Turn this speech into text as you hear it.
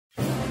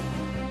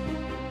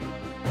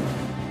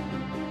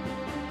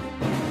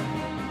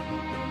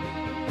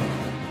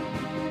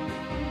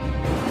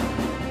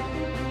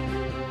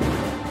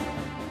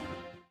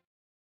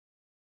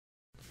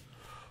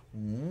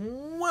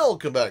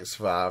Welcome back,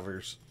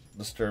 survivors.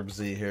 Disturb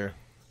Z here.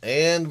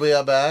 And we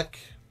are back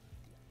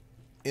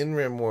in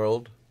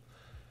Rimworld.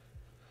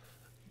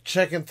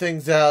 Checking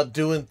things out,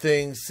 doing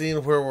things,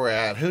 seeing where we're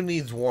at. Who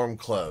needs warm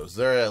clothes?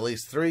 There are at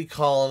least 3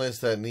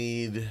 colonists that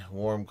need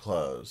warm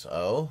clothes.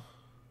 Oh?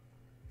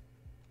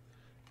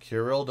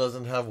 Kirill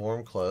doesn't have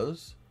warm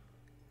clothes?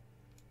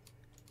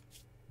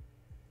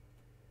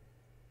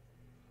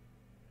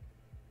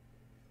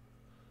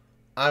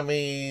 I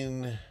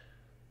mean,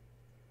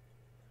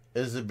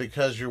 is it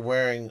because you're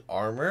wearing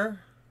armor?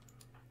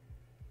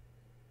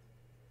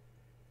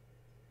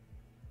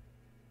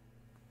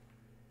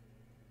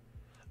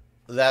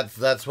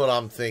 That's what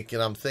I'm thinking.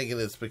 I'm thinking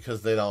it's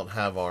because they don't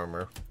have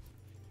armor.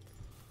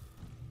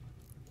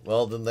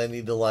 Well, then they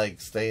need to,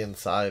 like, stay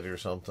inside or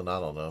something.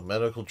 I don't know.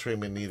 Medical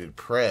treatment needed.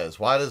 Prez.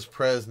 Why does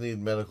Prez need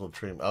medical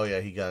treatment? Oh,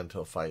 yeah, he got into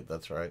a fight.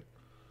 That's right.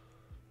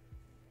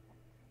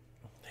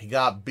 He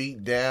got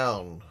beat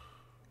down.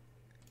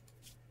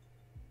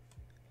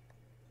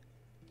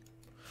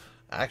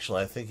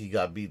 Actually, I think he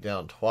got beat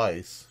down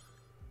twice.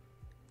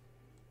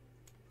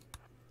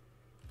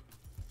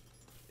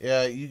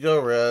 Yeah, you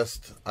go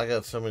rest. I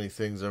got so many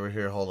things over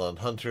here. Hold on.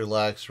 Hunter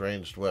lacks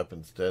ranged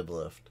weapons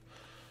deadlift.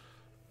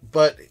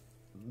 But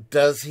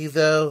does he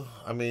though?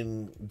 I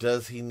mean,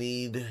 does he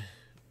need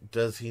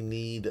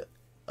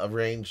a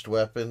ranged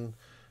weapon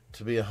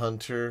to be a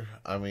hunter?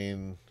 I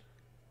mean,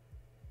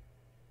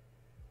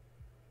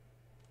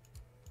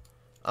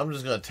 I'm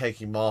just going to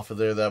take him off of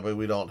there. That way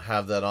we don't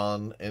have that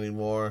on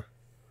anymore.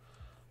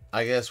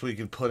 I guess we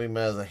could put him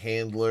as a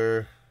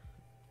handler.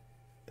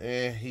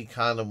 He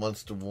kind of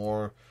wants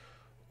to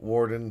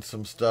warden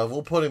some stuff.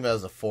 We'll put him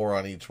as a 4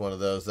 on each one of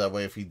those. That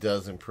way if he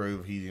does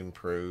improve, he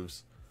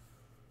improves.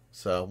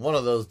 So, one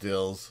of those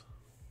deals.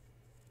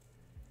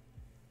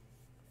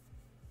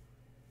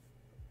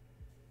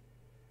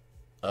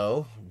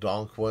 Oh,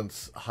 Donk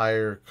wants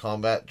higher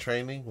combat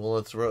training. Well,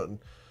 let's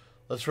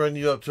run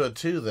you up to a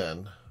 2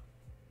 then.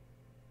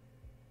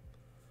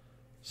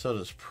 So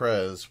does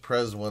Prez.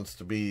 Prez wants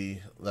to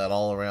be that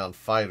all-around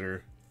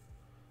fighter.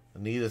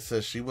 Anita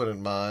says she wouldn't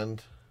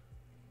mind.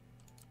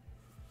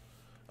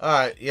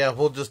 Alright, yeah,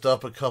 we'll just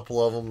up a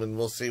couple of them and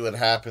we'll see what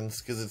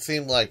happens. Because it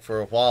seemed like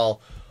for a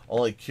while,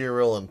 only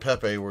Kirill and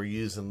Pepe were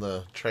using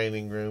the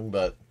training room.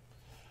 But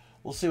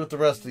we'll see what the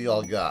rest of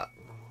y'all got.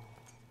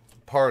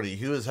 Party.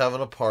 Who is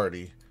having a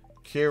party?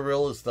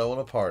 Kirill is throwing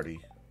a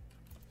party.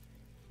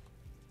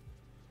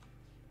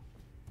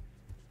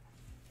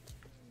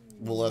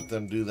 We'll let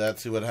them do that,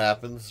 see what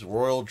happens.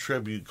 Royal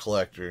Tribute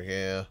Collector,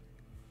 yeah.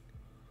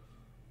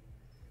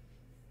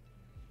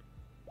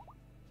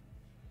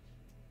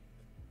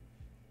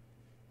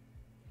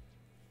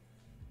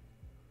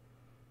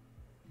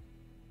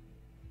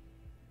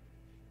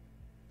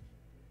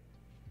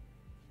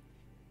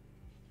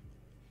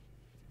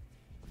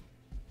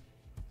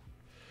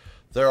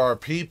 There are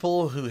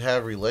people who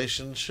have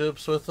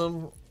relationships with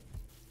them.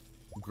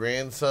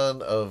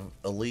 Grandson of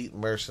elite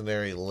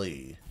mercenary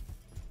Lee.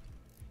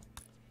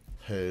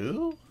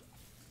 Who?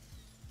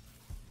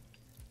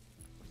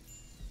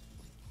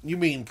 You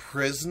mean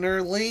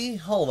prisoner Lee?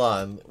 Hold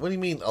on. What do you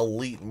mean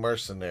elite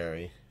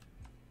mercenary?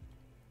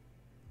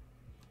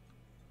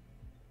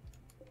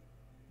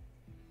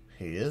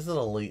 He is an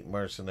elite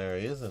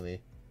mercenary, isn't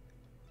he?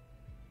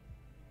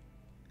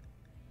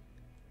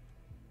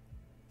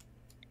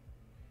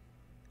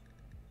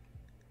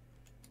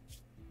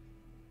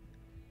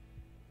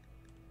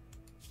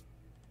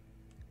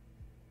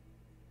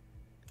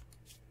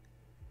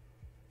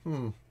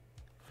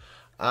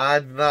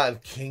 I'm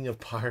not king of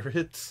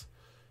pirates.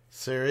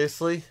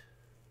 Seriously?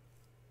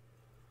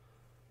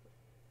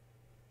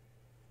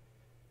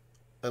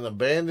 An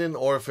abandoned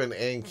orphan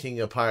and king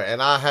of pirates.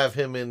 And I have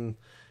him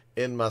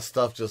in my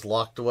stuff just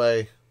locked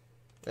away.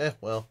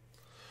 Well.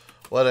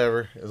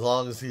 Whatever. As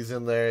long as he's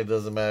in there, it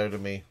doesn't matter to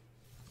me.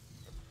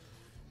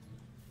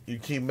 You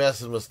keep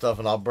messing with stuff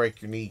and I'll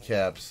break your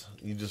kneecaps.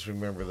 You just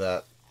remember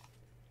that.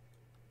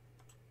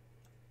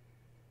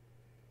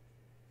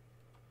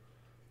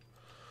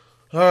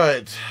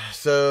 Alright,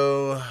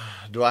 so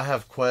do I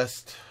have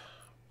quest?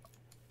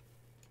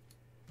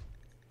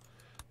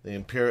 The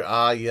Imperial...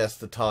 Ah, yes,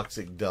 the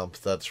toxic dump.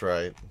 That's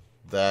right.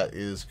 That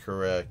is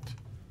correct.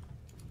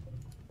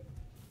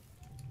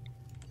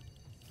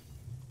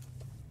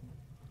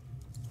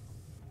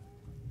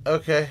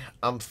 Okay,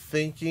 I'm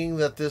thinking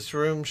that this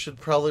room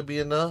should probably be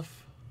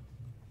enough.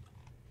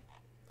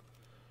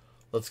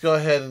 Let's go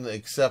ahead and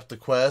accept the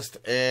quest.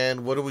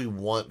 And what do we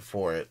want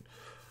for it?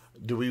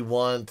 Do we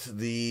want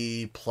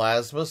the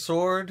plasma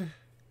sword?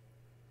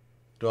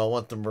 Do I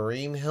want the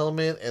marine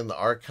helmet and the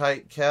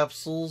archite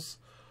capsules?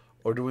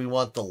 Or do we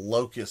want the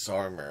locust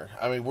armor?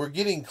 I mean, we're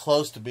getting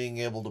close to being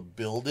able to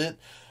build it,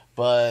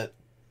 but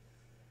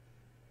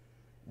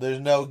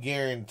there's no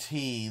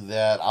guarantee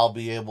that I'll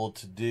be able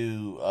to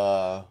do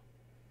a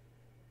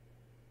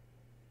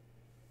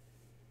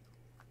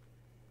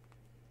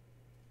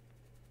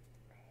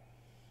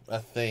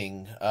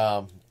thing.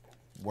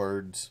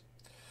 Words.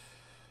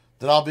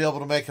 That I'll be able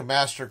to make a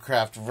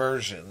Mastercraft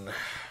version.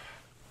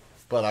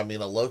 But I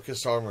mean, a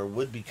locust armor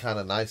would be kind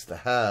of nice to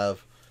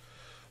have.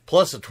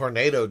 Plus a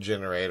tornado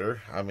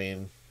generator. I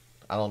mean,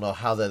 I don't know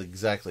how that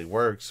exactly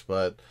works,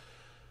 but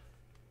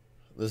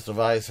this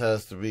device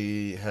has to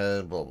be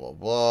had blah blah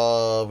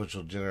blah, which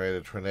will generate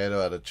a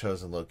tornado at a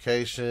chosen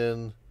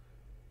location.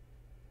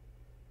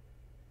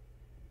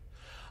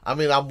 I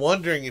mean, I'm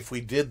wondering if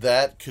we did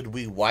that, could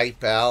we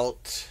wipe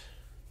out?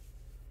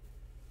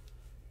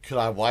 Could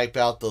I wipe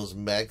out those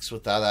mechs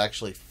without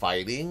actually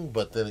fighting?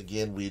 But then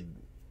again, we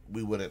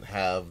wouldn't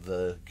have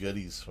the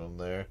goodies from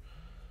there.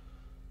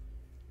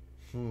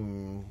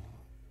 I'm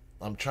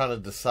trying to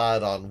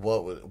decide on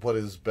what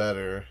is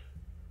better.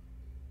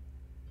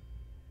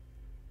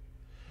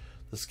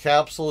 This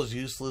capsule is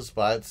useless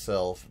by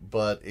itself,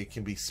 but it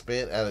can be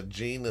spent at a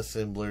gene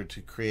assembler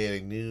to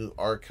create a new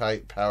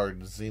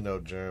archite-powered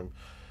xenogerm.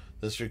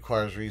 This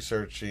requires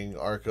researching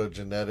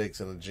archaeogenetics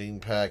and a gene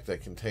pack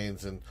that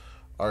contains an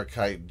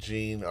archite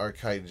gene.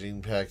 Archite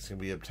gene packs can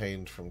be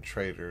obtained from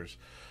traders.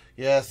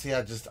 Yeah, see,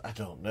 I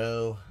don't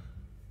know.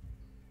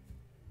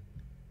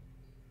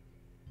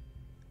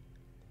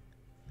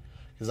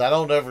 Because I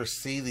don't ever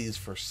see these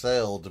for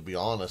sale, to be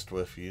honest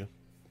with you.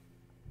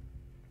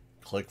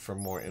 Click for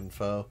more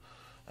info.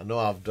 I know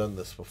I've done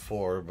this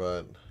before,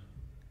 but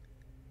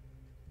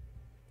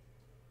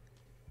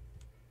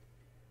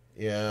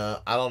yeah,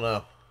 I don't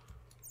know.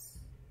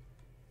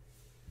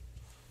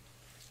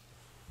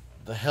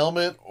 The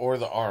helmet or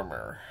the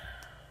armor?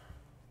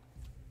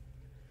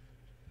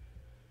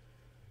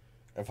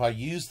 If I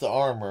use the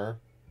armor,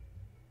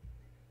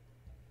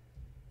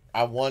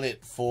 I want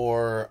it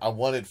for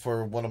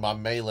one of my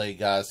melee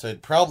guys, so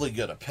it'd probably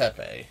go to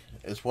Pepe.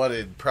 Is what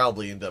it'd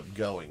probably end up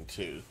going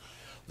to.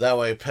 That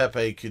way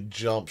Pepe could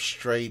jump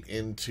straight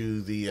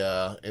into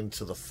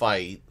the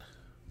fight.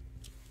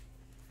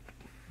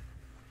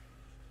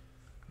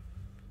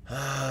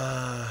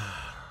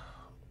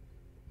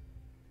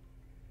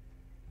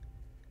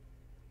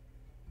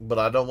 But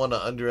I don't want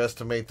to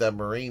underestimate that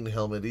Marine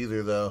helmet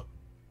either, though.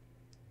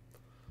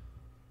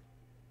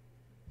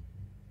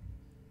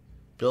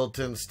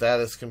 Built-in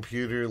status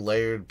computer,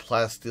 layered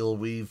plasteel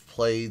weave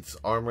plates,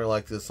 armor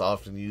like this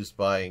often used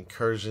by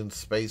incursion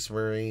space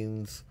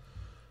marines.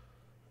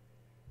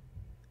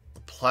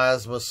 The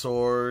plasma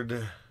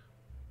sword.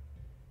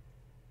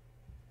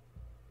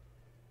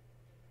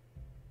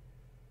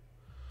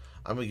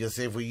 I mean, because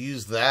if we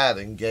use that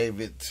and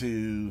gave it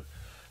to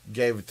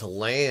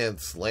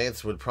Lance,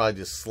 Lance would probably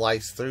just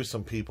slice through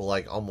some people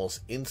like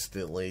almost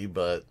instantly.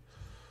 But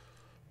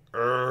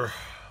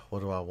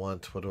what do I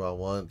want? What do I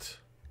want?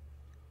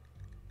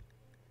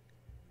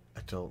 I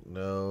don't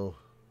know.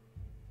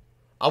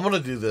 I'm going to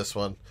do this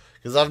one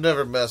because I've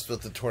never messed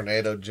with the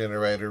tornado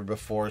generator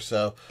before,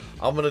 so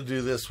I'm going to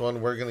do this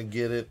one. We're going to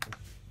get it.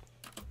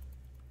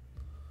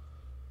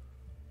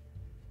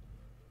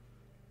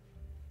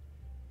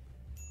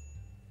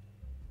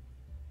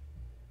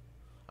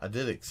 I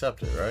did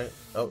accept it, right?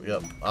 Oh,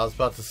 yep. I was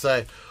about to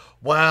say,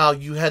 wow,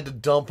 you had to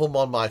dump them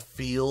on my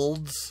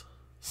fields?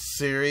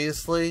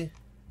 Seriously?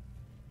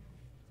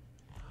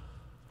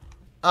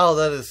 Oh,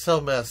 that is so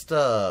messed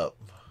up.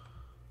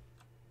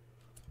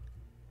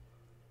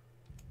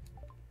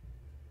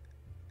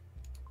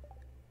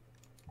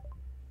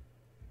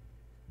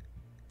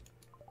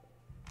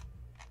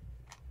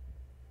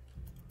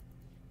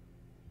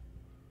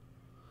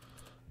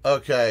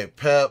 Okay,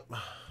 Pep.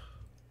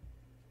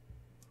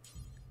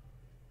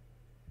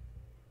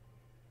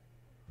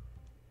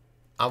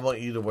 I want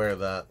you to wear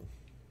that.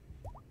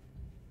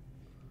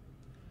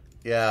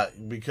 Yeah,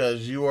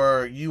 because you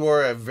are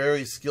a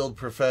very skilled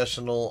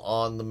professional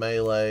on the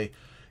melee.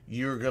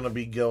 You're going to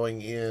be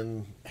going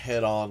in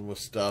head on with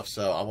stuff,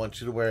 so I want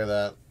you to wear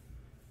that.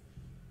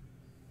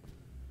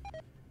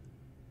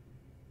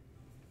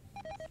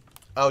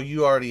 Oh,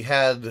 you already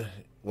had,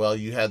 well,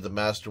 you had the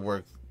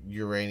Masterwork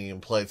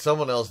uranium plate.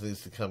 Someone else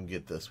needs to come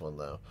get this one,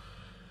 though.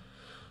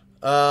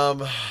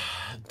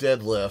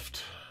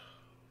 Deadlift.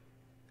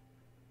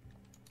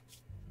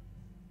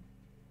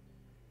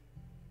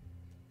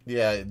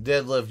 Yeah,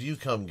 Deadlift, you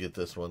come get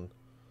this one.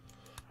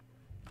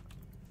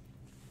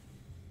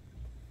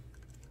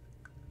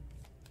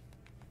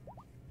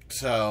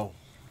 So,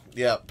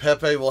 yeah,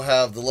 Pepe will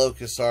have the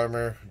Locust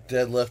armor.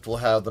 Deadlift will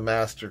have the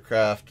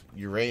Mastercraft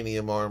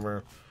uranium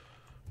armor.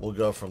 We'll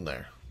go from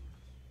there.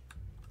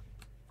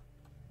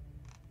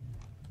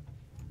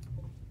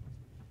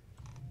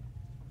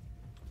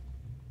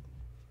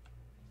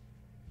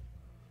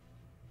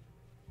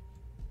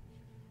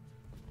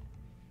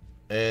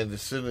 And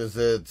as soon as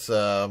it's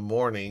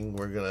morning,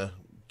 we're going to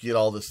get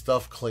all this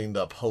stuff cleaned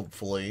up,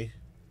 hopefully.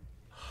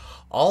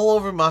 All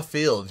over my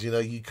fields. You know,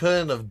 you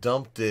couldn't have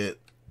dumped it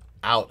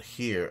out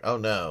here. Oh,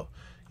 no.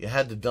 You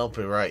had to dump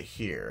it right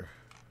here.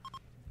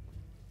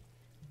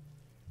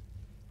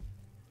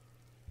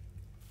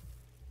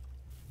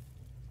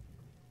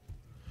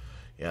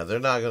 Yeah, they're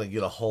not going to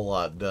get a whole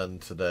lot done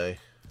today.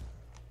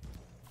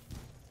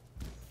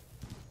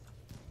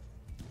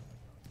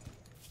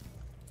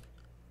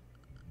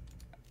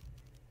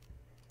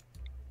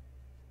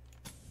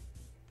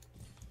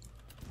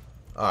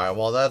 Alright,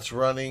 while that's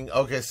running...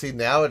 Okay, see,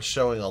 now it's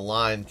showing a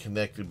line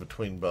connected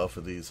between both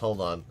of these.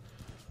 Hold on.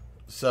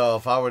 So,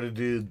 if I were to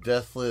do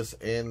Deathless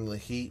and the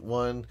Heat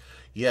one...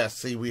 Yeah,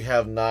 see, we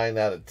have 9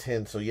 out of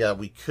 10. So, yeah,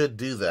 we could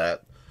do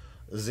that.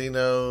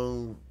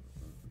 Xeno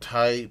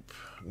type,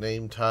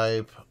 name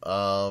type.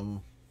 I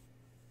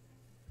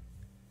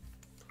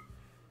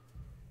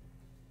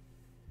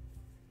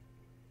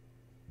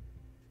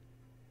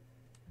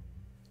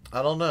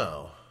don't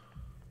know.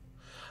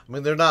 I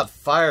mean, they're not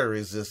fire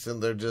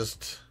resistant. They're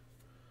just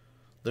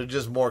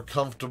more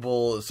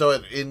comfortable. So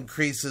it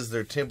increases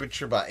their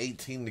temperature by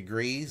 18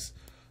 degrees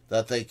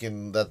that they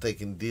can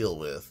deal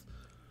with.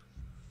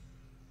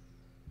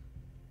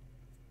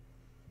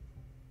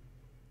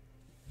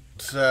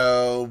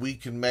 So we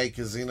can make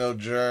a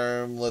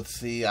Xenogerm. Let's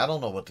see. I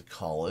don't know what to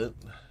call it.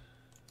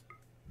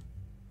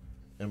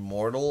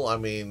 Immortal? I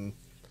mean,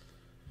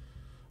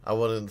 I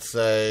wouldn't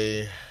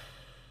say...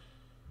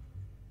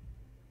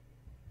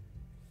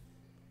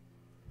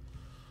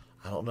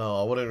 I don't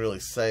know. I wouldn't really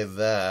say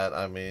that.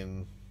 I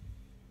mean...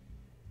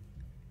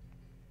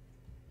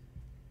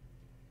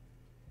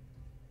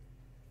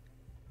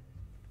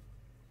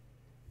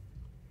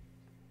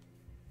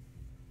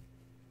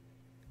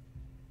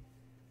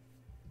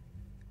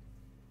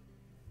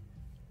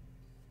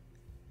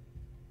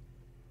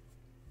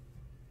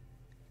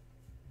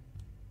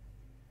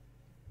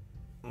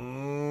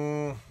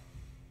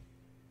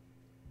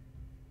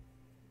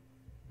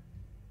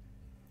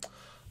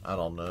 I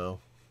don't know.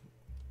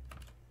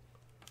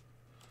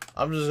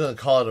 I'm just going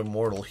to call it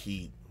Immortal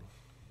Heat.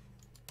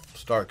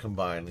 Start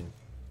combining.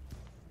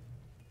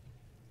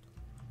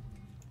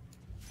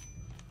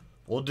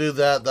 We'll do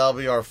that. That'll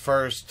be our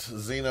first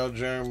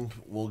Xenogerm.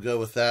 We'll go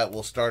with that.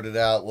 We'll start it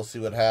out. We'll see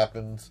what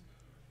happens.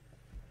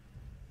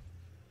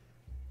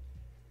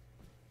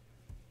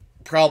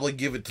 Probably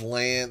give it to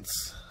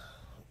Lance.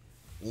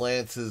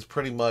 Lance is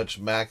pretty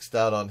much maxed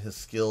out on his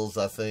skills,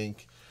 I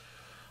think.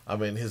 I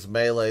mean, his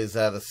melee's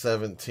out of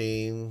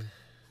 17.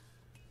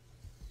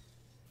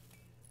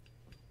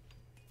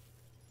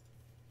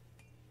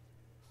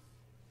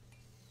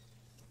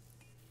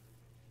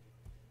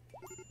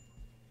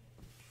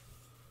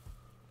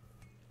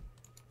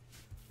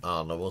 I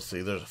don't know. We'll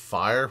see. There's a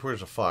fire.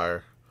 Where's a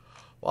fire?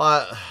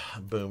 What?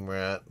 Boom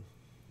rat.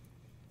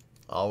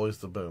 Always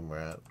the boom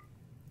rat.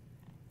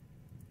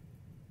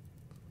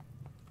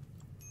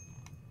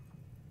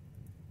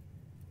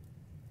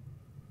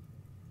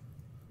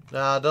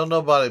 Nah, don't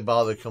nobody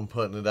bother come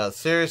putting it out.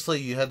 Seriously,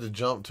 you had to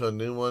jump to a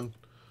new one?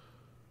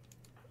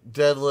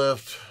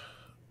 Deadlift.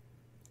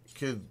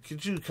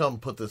 Could you come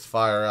put this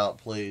fire out,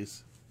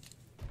 please?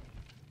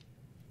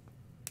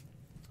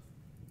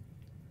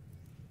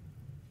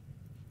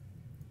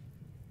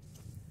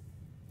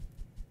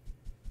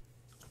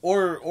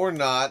 Or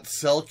not.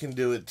 Cell can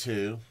do it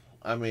too.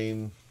 I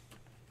mean...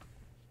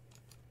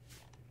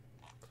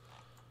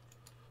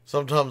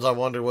 Sometimes I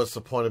wonder what's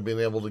the point of being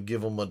able to give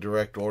them a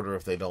direct order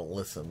if they don't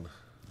listen.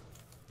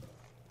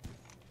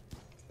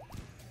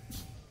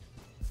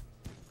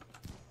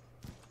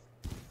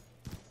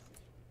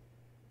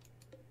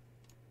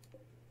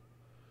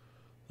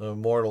 The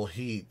Immortal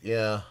Heat,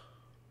 yeah.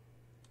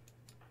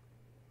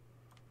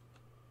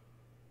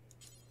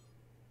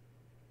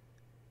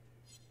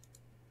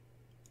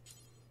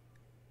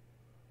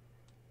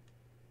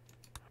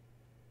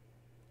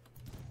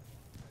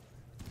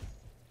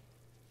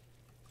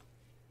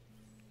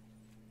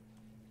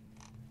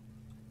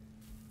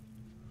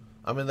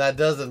 I mean, that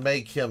doesn't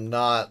make him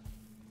not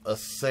a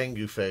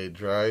Sanguphage,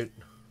 right?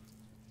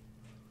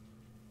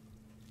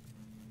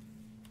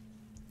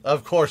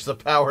 Of course, the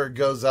power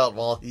goes out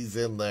while he's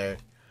in there.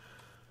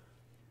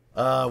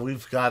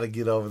 We've got to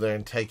get over there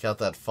and take out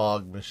that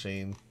fog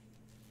machine.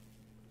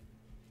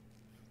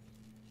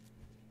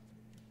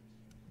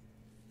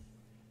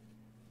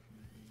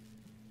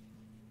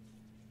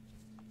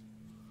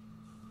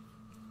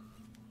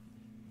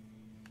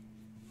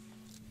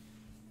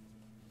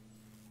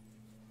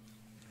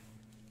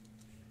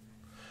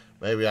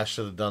 Maybe I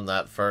should have done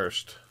that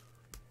first.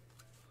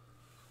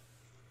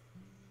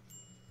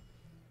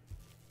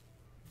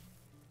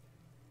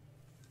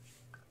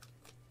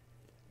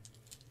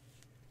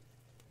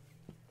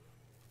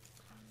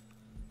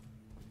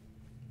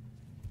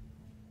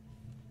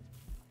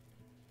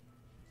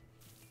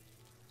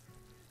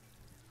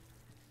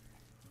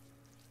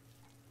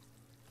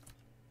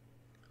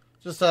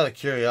 Just out of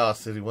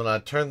curiosity, when I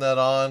turn that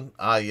on,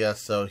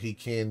 yes, so he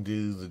can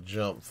do the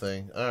jump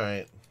thing.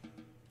 Alright.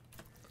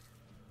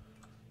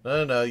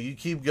 No, you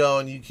keep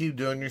going. You keep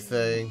doing your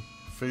thing.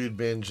 Food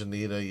binge,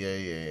 Anita.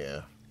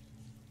 Yeah.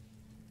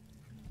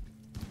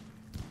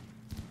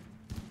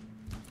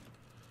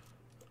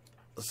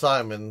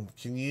 Simon,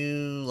 can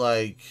you,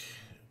 like,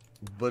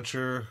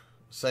 butcher?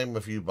 Same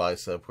with you,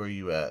 Bicep. Where are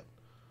you at?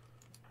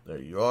 There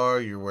you are.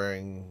 You're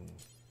wearing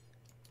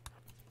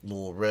a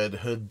little red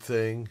hood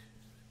thing.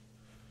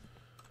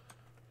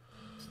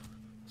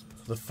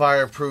 The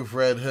fireproof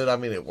red hood, I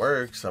mean, it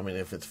works. I mean,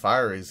 if it's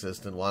fire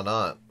resistant, why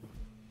not?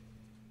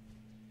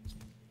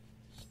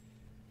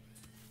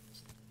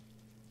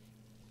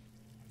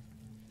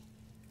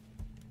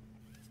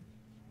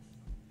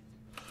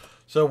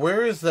 So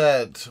where is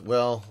that?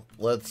 Well,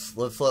 let's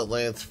let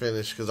Lance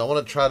finish because I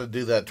want to try to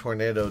do that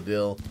tornado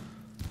deal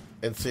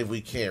and see if we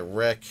can't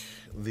wreck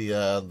the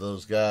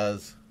those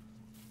guys.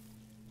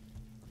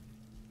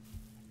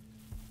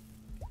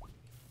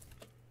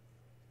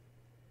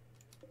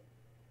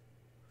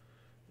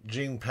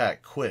 Gene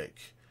pack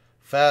quick.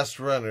 Fast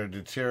runner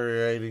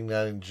deteriorating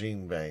not in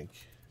gene bank.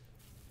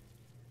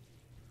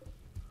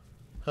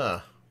 Huh.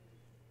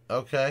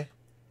 Okay.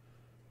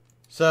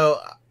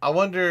 So I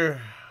wonder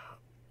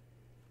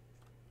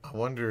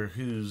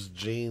whose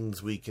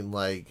genes we can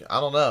like. I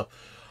don't know.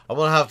 I'm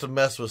gonna have to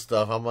mess with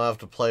stuff. I'm gonna have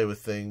to play with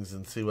things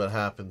and see what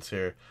happens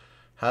here.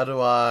 How do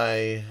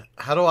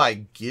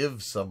I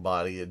give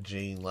somebody a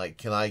gene? Like,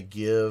 can I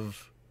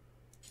give?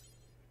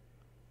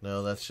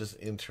 No, that's just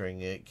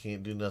entering it.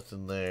 Can't do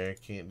nothing there.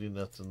 Can't do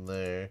nothing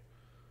there.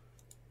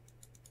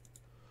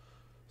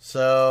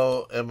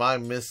 So, am I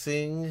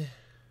missing?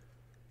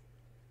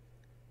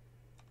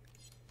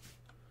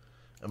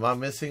 Am I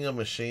missing a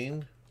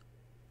machine?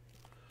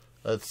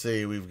 Let's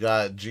see. We've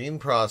got gene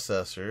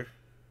processor.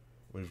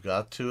 We've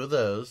got 2 of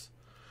those.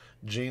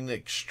 Gene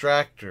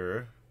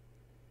extractor.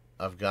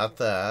 I've got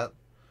that.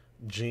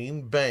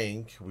 Gene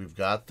bank. We've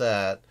got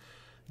that.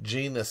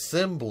 Gene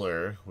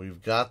assembler.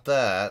 We've got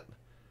that.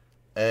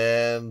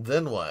 And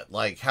then what?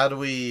 Like, how do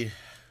we...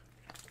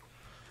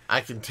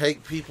 I can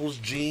take people's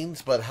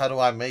genes, but how do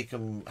I make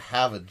them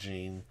have a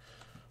gene?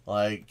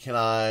 Like, can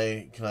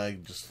I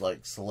just,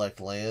 like,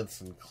 select Lance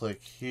and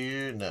click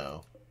here?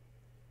 No.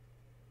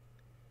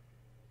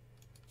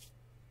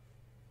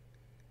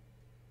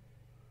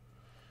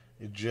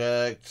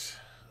 Eject,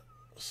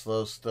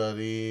 slow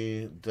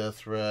study,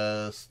 death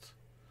rest.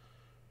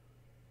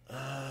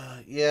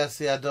 Yeah,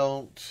 see, I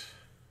don't...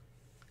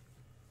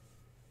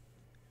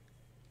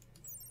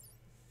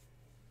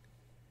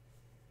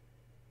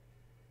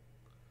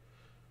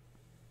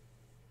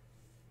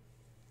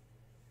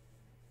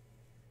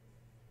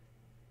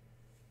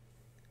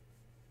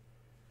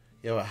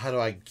 Yeah, but how do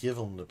I give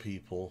them to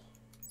people?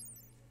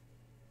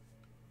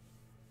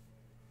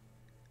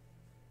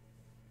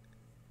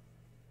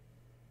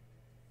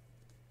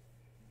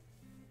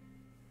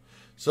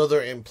 So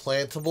they're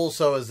implantable,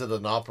 so is it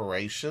an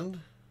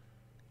operation?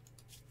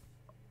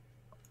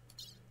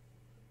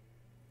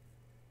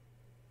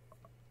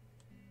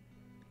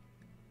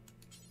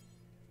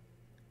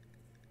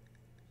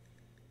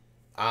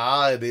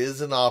 Ah, it is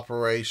an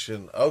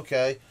operation.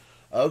 Okay.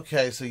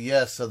 Okay, so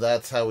yes, so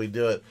that's how we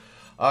do it.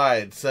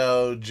 Alright,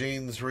 so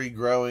genes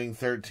regrowing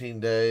 13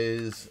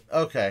 days.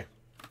 Okay.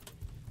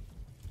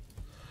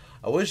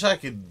 I wish I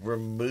could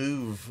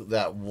remove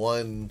that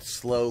one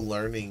slow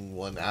learning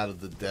one out of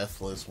the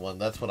deathless one.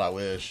 That's what I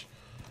wish.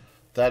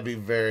 That'd be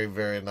very,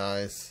 very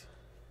nice.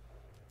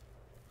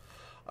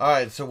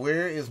 Alright, so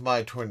where is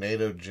my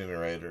tornado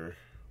generator?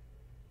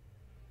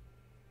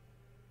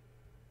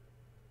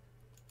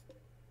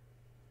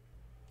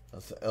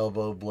 That's the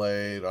elbow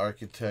blade,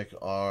 architect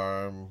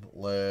arm,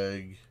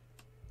 leg,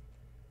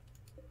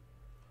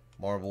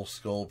 marble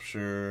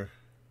sculpture,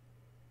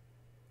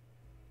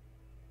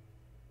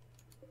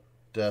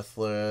 death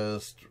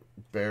list,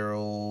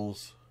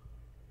 barrels.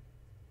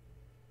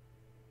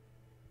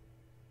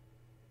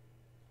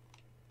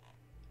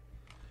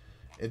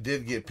 It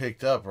did get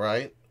picked up,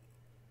 right?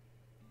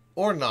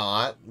 Or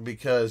not,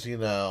 because, you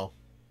know,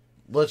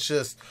 let's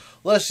just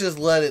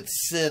let it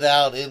sit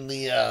out in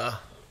the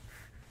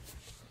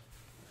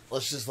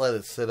let's just let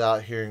it sit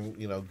out here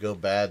and, you know, go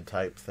bad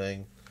type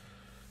thing.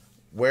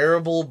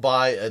 Wearable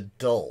by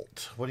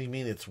adult. What do you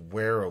mean it's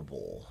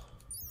wearable?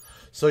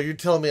 So you're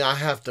telling me I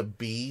have to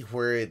be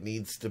where it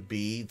needs to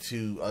be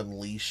to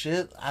unleash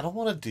it? I don't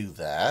want to do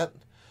that.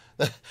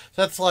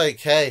 That's like,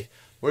 hey,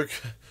 we're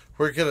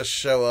gonna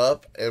show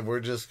up and we're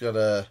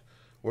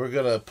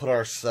gonna put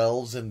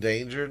ourselves in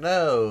danger.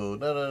 No,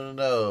 no, no, no,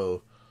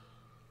 no.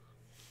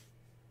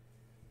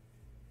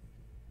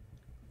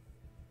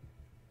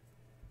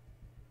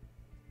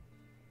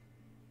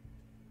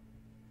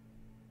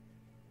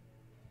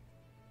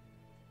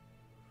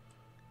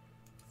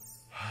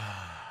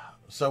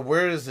 So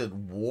where is it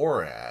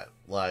war at?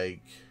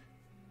 Like,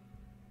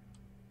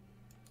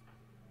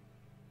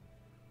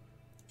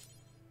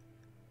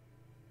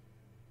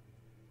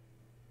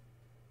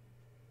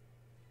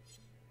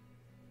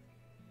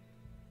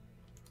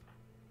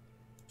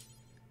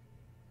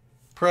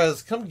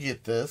 Prez, come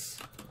get this.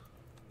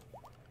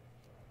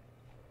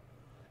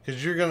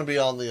 Because you're going to be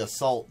on the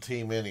assault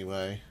team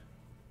anyway.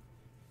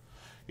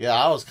 Yeah,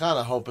 I was kind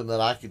of hoping that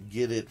I could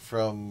get it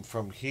from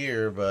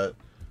here, but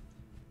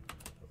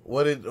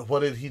what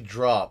did he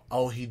drop?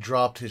 Oh, he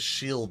dropped his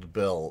shield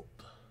belt.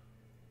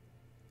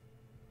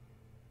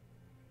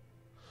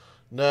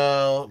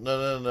 No, no,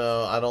 no,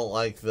 no. I don't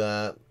like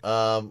that.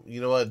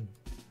 You know what?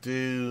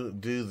 Do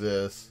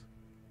this.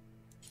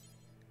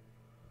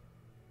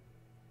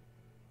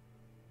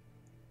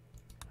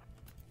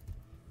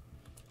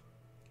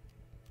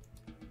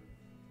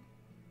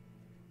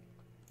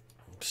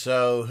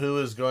 So who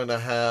is going to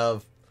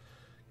have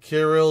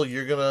Kirill?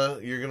 You're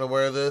gonna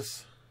wear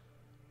this.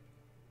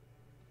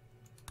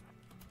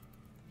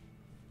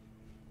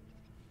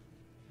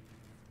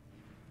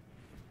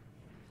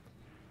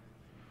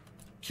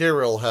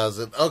 Kirill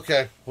hasn't.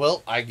 Okay,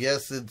 well, I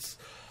guess it's.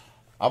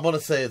 I'm gonna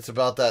say it's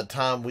about that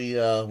time we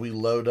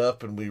load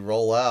up and we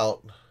roll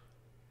out.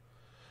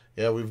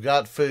 Yeah, we've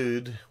got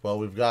food. Well,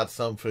 we've got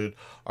some food.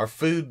 Our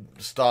food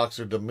stocks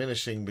are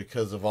diminishing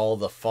because of all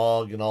the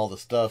fog and all the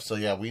stuff. So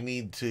yeah, we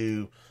need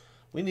to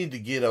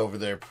get over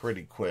there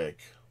pretty quick.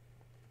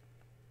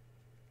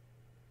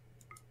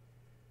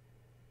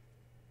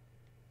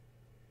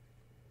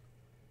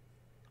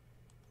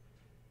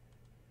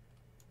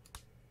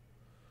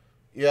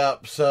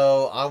 Yep,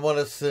 so I want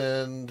to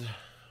send.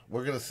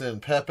 We're going to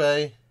send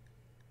Pepe.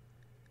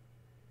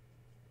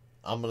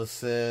 I'm going to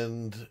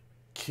send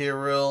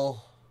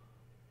Kirill.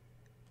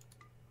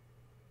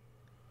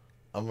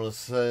 I'm going to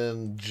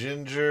send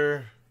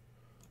Ginger.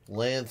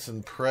 Lance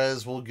and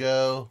Prez will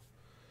go.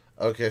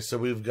 Okay, so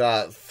we've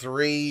got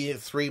three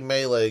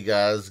melee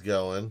guys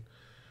going.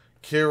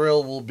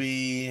 Kirill will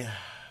be.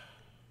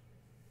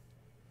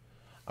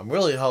 I'm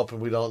really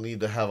hoping we don't need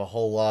to have a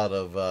whole lot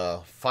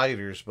of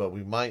fighters, but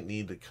we might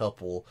need a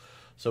couple.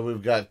 So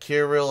we've got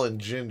Kirill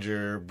and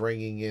Ginger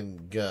bringing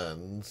in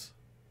guns.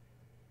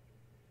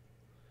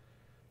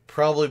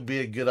 Probably be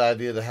a good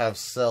idea to have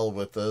Cell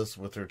with us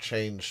with her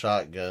chain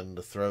shotgun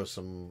to throw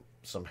some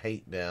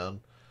hate down.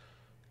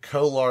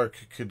 Kolark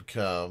could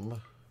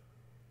come.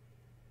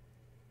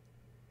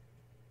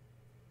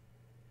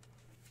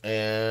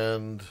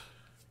 And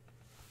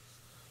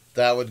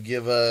that would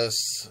give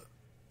us...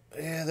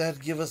 Yeah,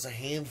 that'd give us a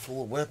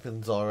handful of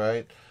weapons,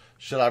 alright.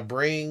 Should I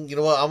bring... You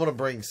know what? I'm going to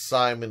bring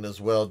Simon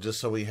as well, just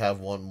so we have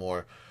one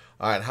more.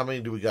 Alright, how many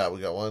do we got?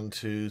 We got 1,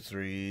 2,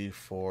 3,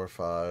 4,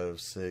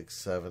 5, 6,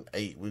 7,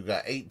 8. We've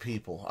got 8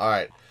 people.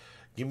 Alright,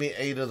 give me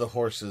 8 of the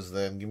horses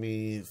then. Give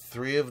me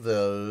 3 of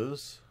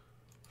those.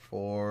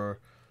 4...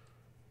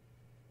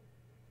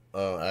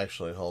 Oh,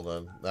 actually, hold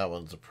on. That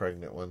one's a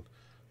pregnant one.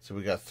 So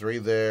we got 3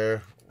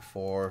 there.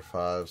 4,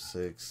 5,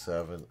 6,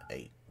 7,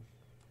 8.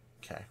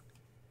 Okay.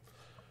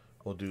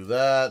 We'll do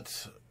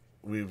that.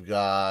 We've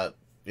got...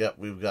 Yep,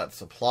 we've got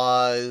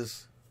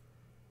supplies.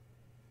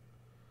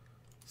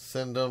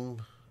 Send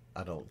them.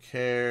 I don't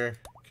care.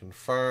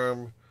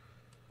 Confirm.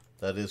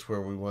 That is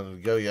where we wanted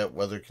to go. Yep,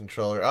 weather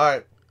controller.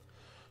 Alright.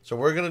 So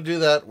we're going to do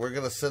that. We're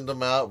going to send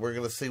them out. We're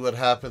going to see what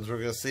happens. We're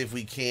going to see if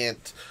we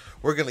can't...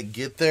 We're going to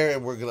get there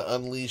and we're going to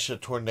unleash a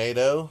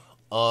tornado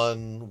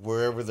on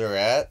wherever they're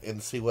at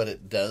and see what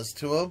it does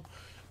to them.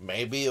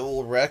 Maybe it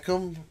will wreck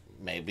them.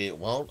 Maybe it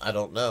won't. I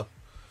don't know.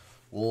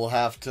 We'll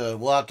have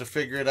to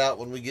figure it out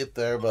when we get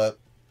there, but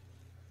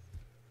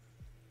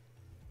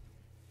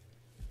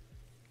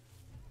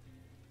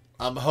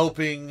I'm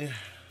hoping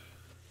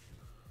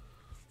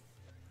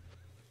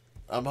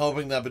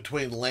that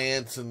between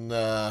Lance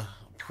and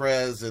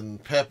Prez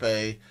and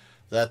Pepe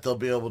that they'll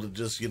be able to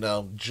just,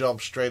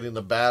 jump straight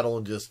into battle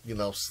and just,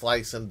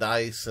 slice and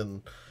dice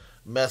and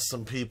mess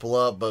some people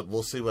up, but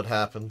we'll see what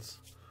happens.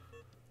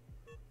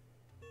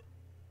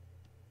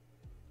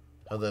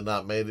 Have they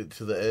not made it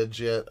to the edge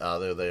yet? Ah,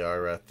 there they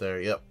are right there.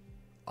 Yep.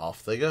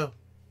 Off they go.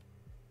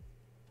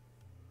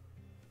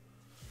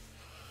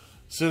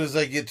 As soon as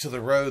they get to the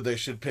road, they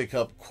should pick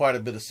up quite a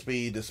bit of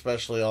speed,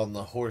 especially on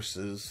the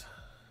horses.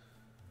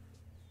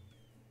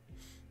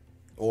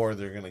 Or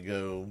they're going to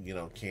go,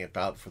 camp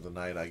out for the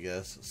night, I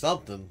guess.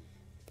 Something.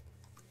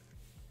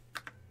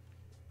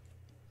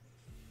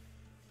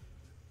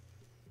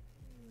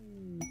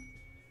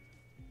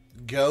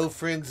 Go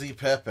Frenzy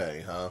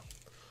Pepe, huh?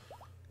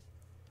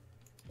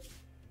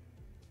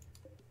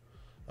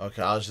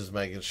 Okay, I was just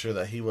making sure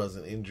that he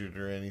wasn't injured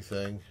or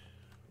anything.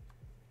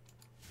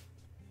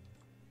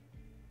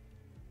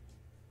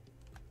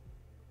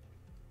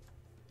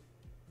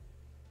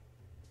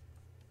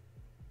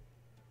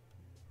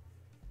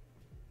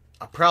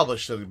 I probably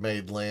should have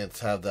made Lance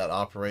have that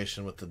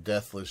operation with the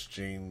Deathless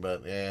gene,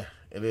 but yeah,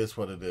 it is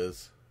what it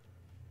is.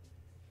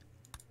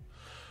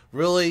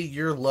 Really?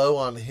 You're low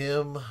on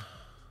him?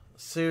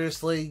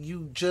 Seriously?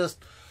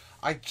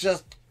 I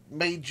just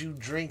made you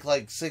drink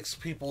like 6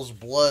 people's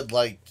blood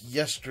like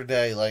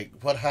yesterday. Like,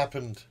 what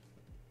happened?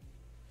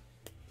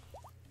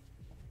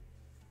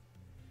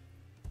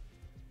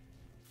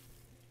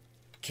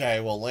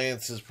 Okay, well,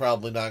 Lance is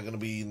probably not going to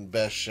be in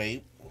best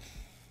shape.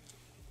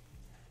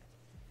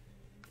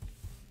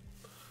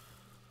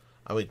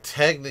 I mean,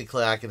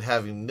 technically I could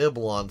have him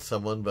nibble on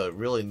someone, but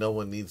really no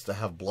one needs to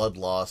have blood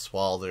loss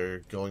while they're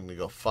going to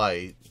go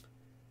fight.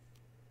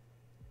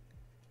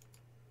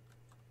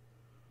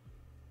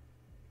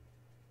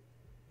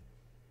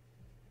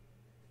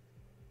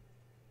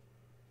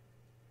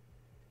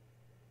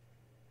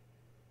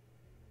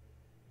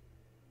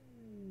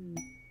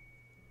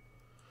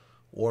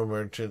 War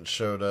Merchant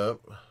showed up.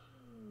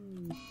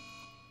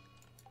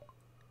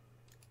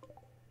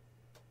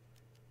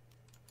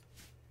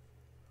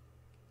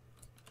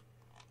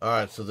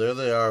 Alright, so there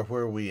they are.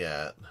 Where are we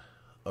at?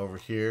 Over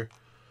here.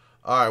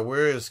 Alright,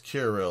 where is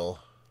Kirill?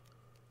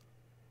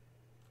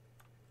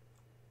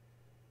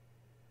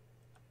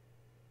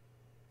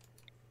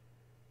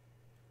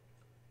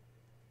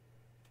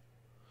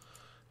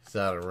 He's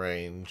out of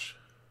range.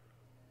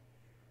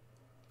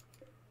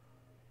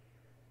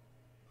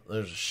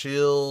 There's a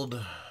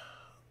shield.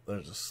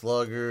 There's a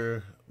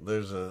slugger.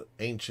 There's an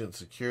ancient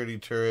security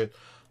turret.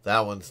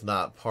 That one's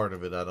not part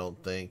of it, I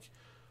don't think.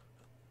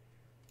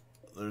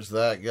 There's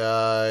that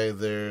guy.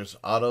 There's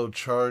auto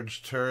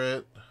charge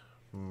turret.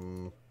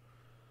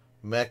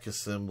 Mech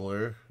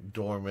assembler.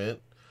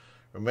 Dormant.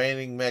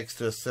 Remaining mechs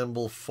to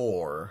assemble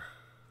 4.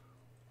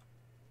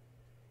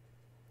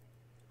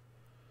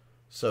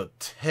 So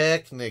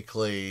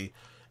technically,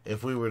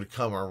 if we were to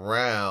come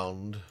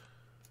around...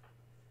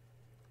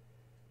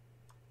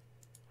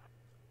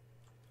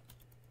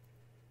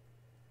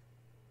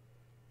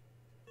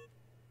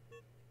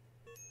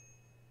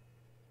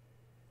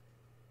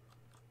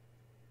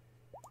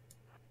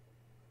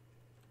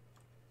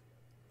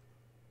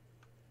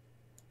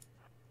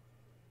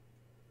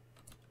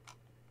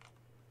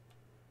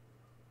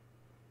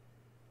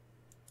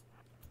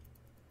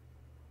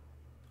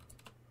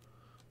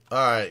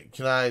 Alright,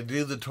 can I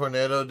do the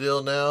tornado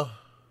deal now?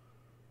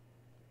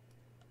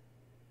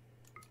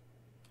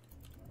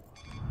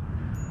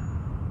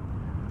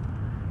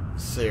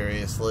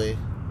 Seriously?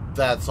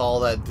 That's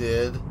all that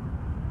did?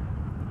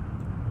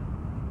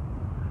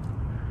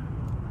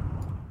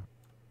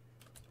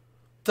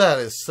 That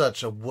is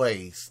such a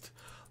waste.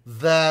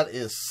 That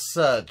is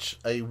such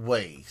a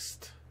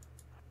waste.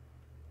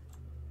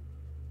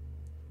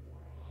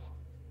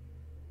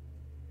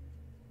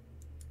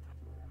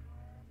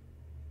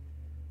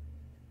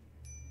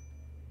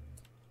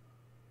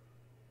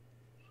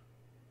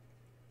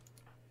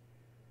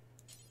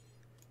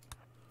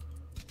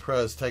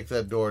 Prez, take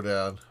that door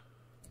down.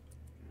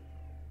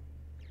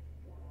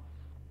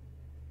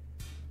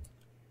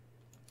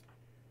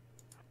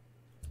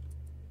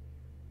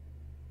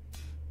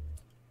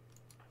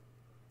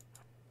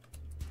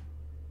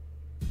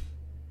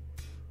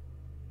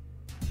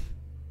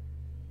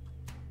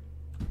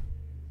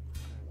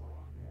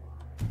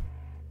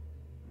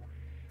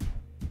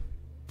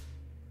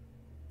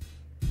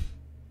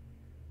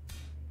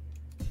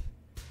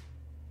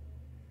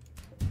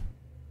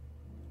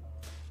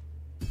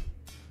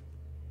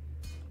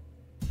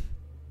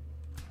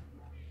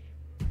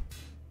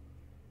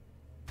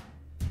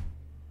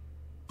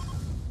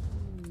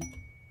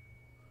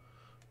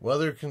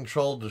 Weather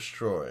control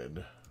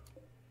destroyed.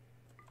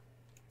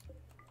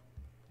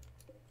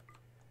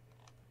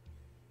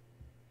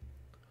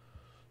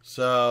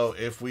 So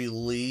if we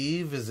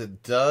leave, is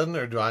it done,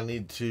 or do I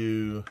need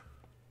to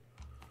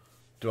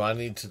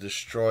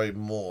destroy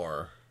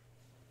more?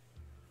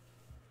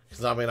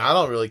 Because I mean, I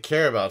don't really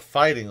care about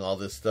fighting all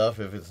this stuff.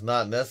 If it's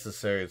not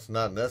necessary, it's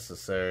not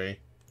necessary.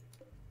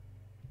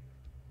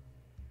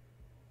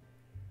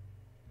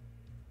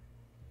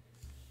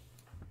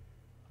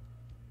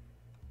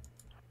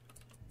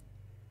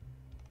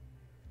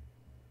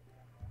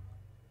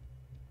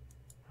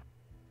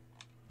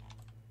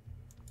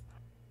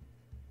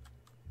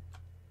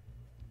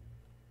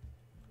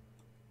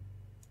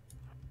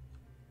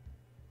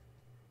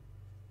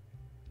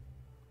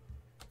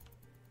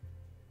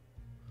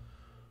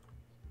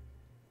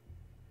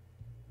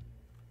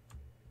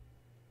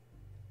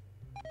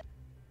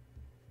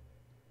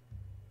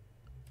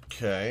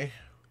 Okay.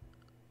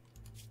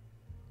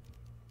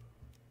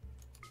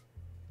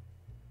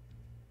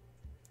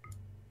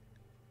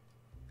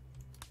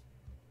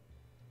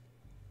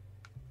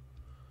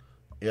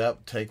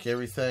 Yep, take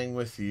everything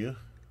with you.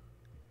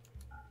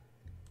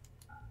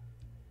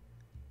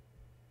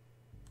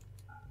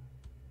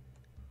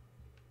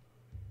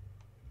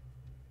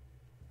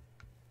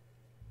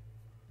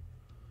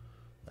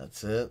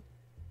 That's it.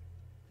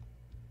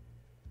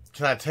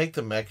 Can I take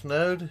the mech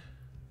node?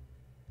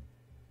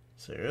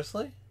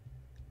 Seriously?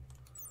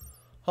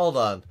 Hold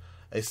on.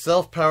 A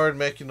self-powered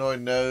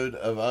mechanoid node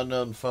of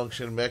unknown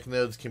function. Mech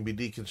nodes can be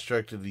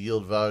deconstructed to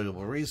yield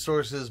valuable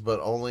resources, but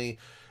only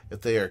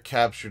if they are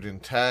captured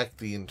intact.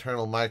 The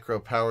internal micro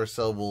power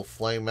cell will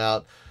flame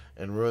out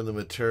and ruin the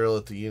material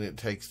if the unit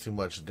takes too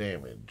much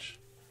damage.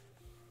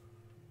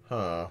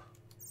 Huh.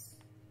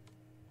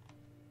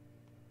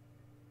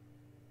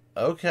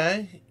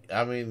 Okay.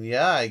 I mean,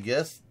 yeah, I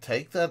guess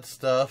take that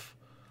stuff.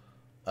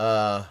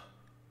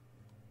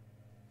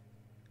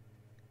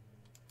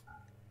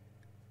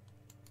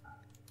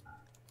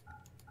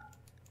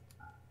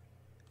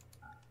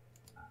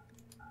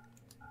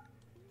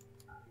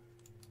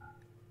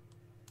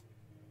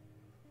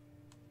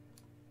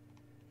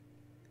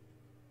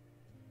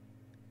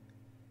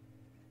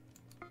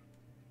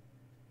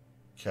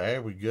 Okay,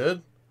 are we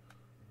good?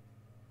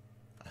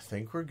 I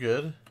think we're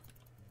good.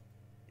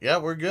 Yeah,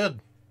 we're good.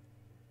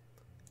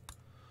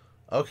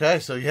 Okay,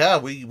 so yeah,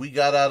 we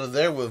got out of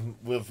there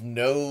with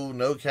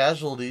no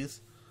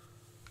casualties.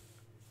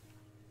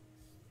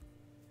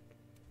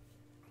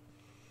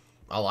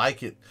 I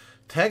like it.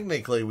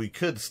 Technically, we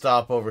could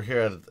stop over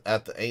here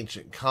at the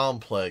ancient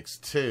complex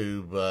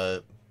too,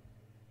 but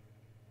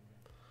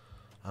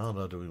I don't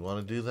know. Do we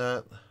want to do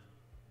that?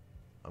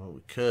 I mean,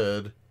 we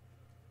could.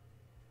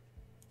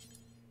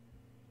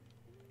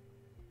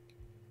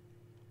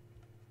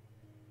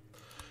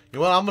 You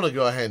know what? I'm gonna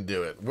go ahead and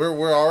do it.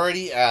 We're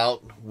already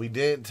out. We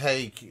didn't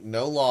take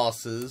no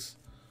losses.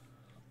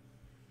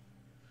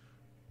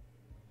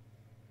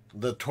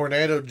 The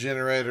tornado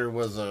generator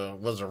was a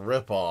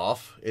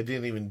ripoff. It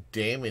didn't even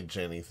damage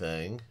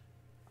anything.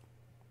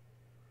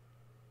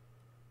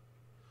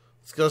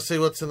 Let's go see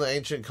what's in the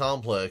ancient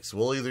complex.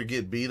 We'll either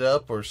get beat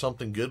up or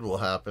something good will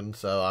happen.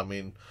 So, I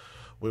mean,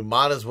 we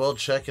might as well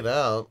check it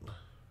out.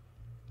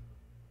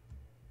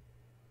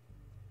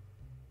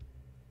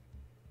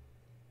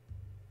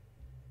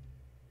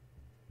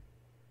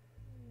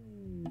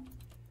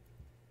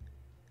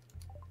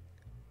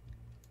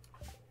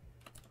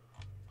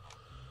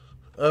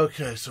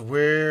 Okay, so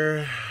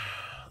where...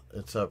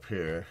 It's up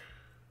here.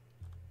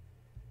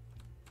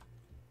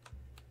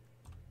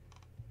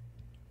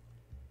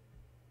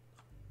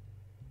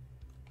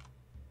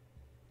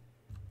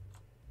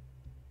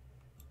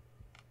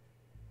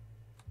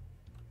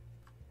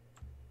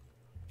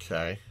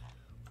 Okay.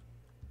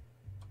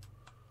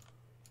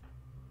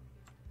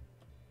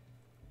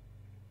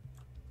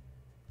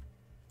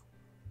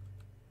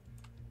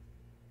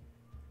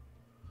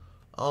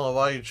 I don't know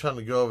why you're trying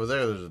to go over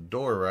there. There's a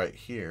door right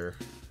here.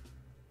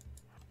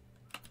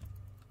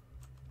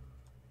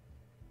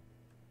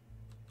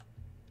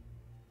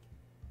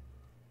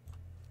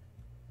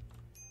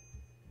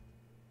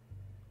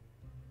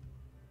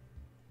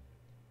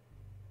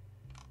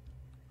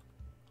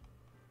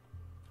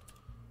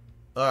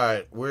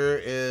 Alright, where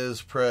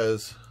is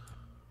Prez?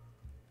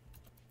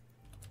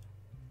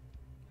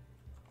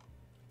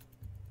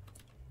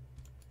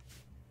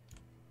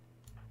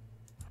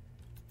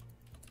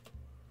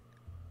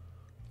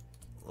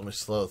 Let me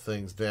slow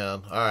things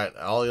down. Alright,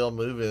 all y'all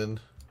move in.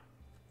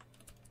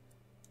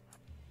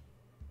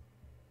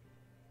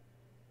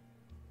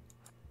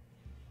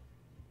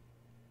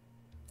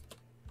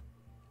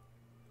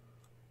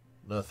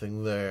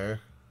 Nothing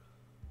there.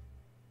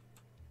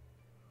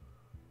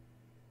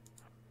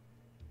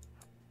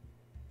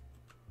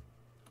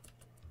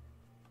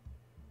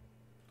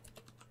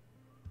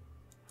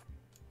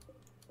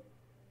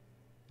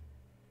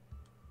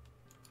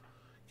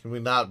 Can we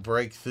not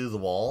break through the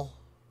wall?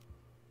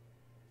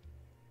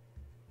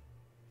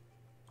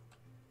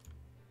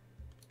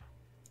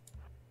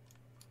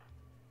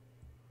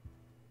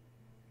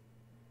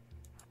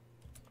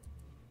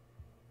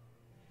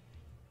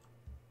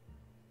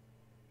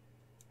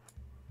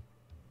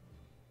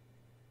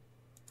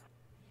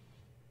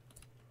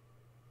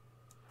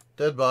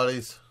 Dead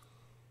bodies.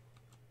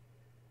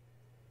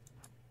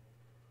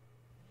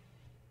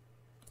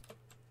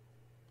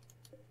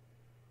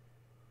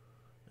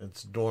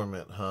 It's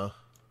dormant, huh?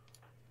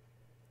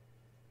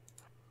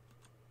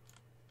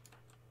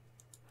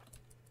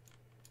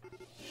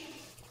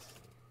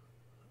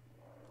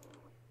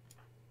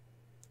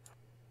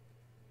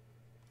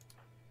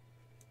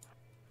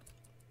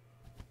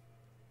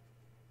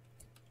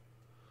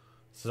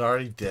 Is it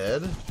already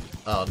dead?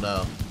 Oh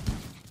no.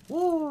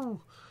 Woo!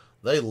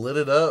 They lit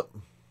it up.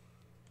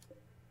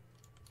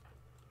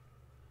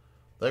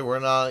 They were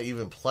not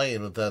even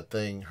playing with that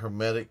thing.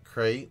 Hermetic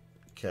crate.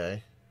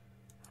 Okay.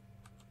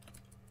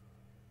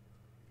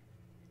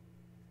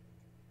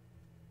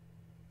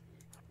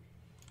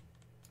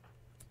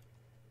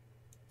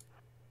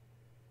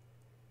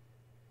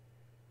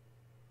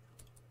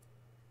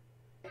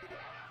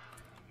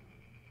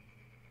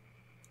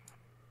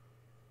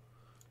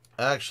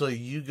 Actually,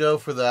 you go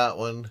for that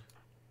one.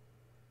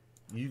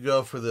 You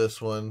go for this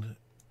one.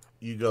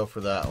 You go for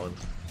that one.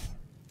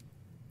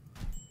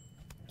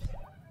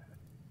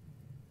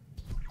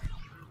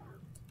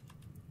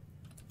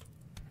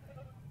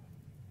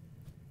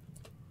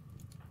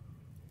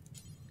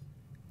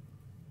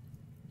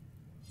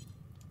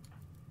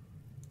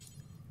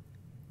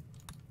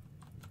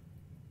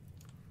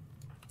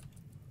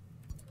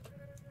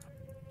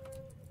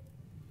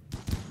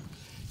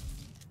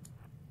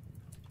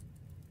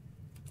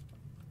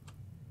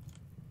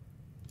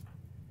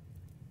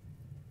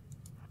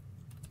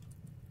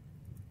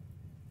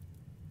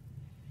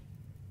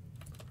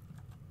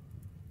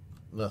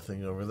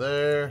 Nothing over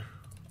there.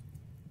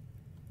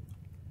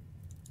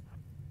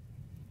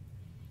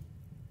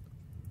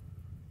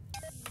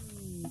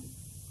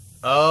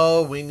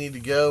 Oh, we need to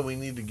go. We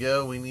need to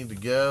go. We need to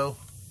go.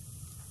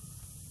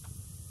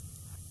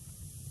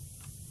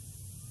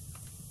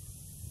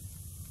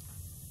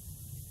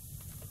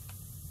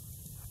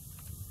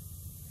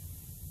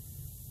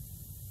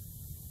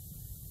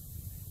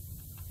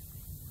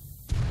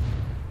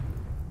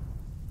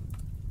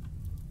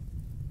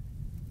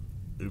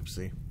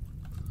 Oopsie.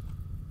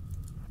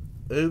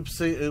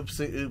 Oopsie,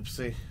 oopsie,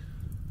 oopsie.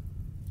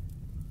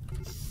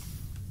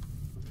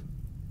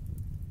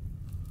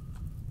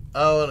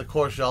 Oh, and of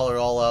course y'all are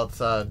all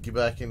outside. Get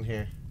back in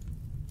here.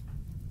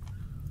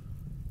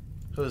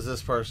 Who is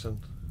this person?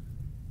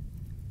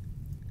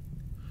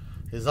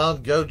 He's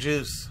on Go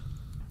Juice.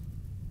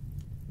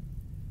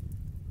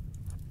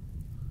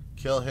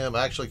 Kill him.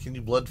 Actually, can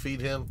you blood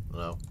feed him?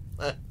 No.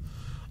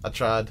 I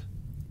tried.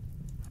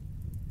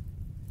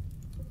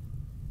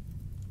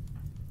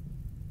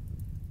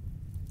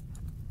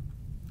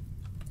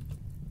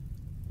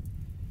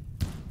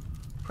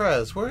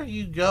 Prez, where are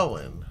you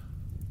going?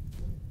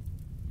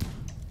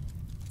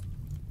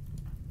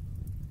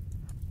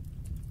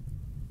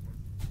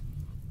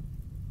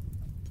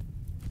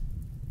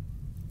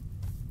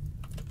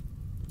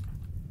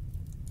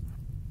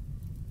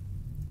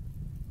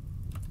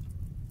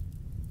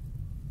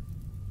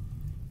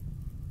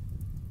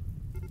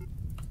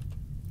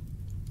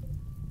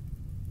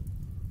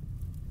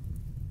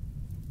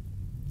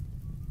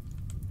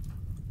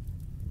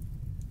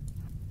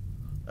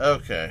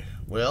 Okay,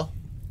 well,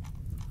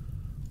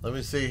 let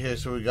me see here.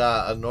 So we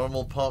got a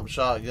normal pump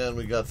shotgun.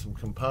 We got some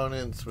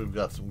components. We've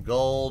got some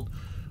gold.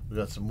 We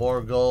got some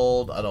more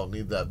gold. I don't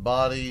need that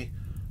body.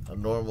 A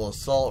normal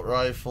assault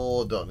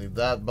rifle. Don't need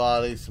that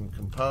body. Some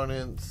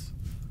components.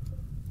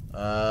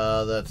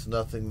 That's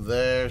nothing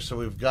there. So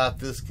we've got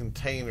this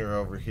container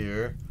over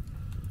here.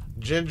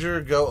 Ginger,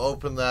 go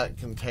open that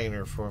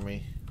container for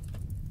me.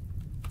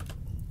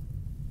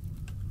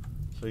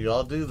 So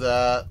y'all do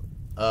that.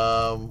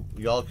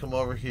 Y'all come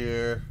over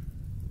here.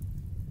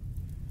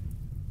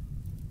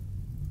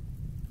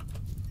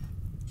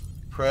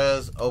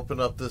 Prez, open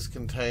up this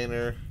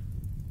container.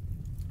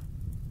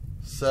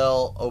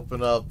 Cell,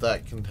 open up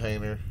that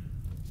container.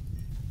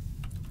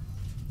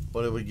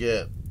 What did we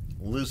get?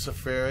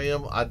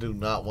 Luciferium. I do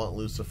not want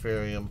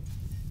Luciferium.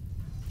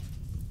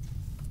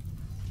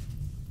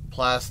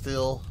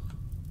 Plasteel.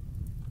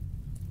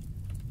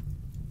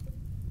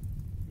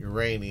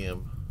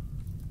 Uranium.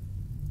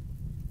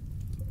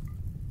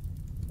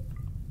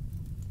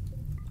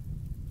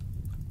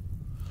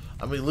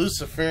 I mean,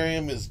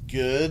 Luciferium is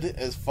good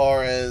as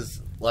far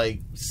as,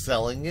 like,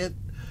 selling it.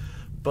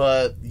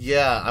 But,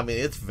 yeah, I mean,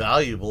 it's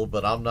valuable,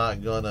 but I'm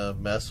not going to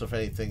mess with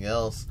anything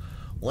else.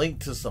 Link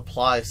to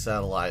supply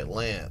satellite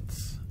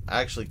Lance.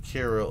 Actually,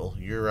 Kirill,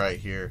 you're right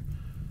here.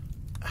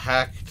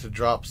 Hack to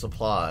drop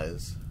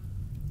supplies.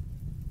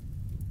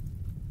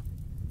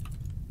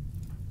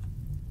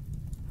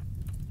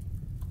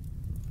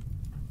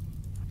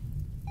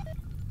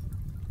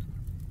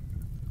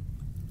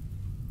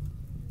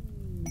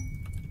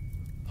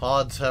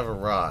 Pods have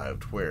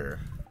arrived. Where?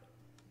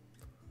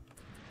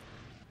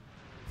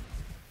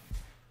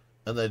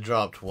 And they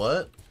dropped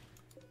what?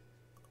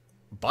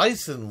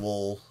 Bison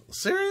wool.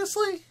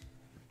 Seriously?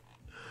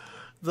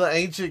 The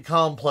ancient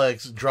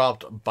complex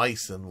dropped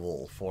bison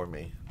wool for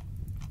me.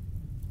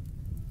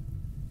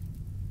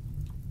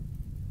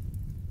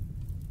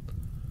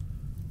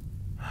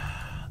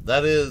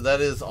 That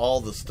is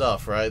all the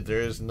stuff, right?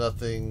 There is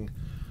nothing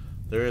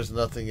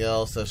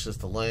else. That's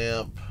just a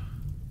lamp.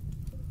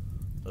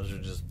 Those are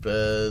just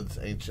beds.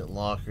 Ancient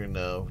locker,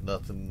 no,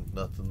 nothing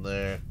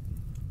there.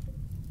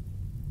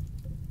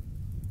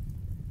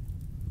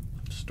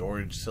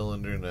 Storage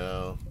cylinder,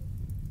 no.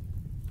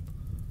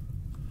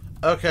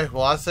 Okay,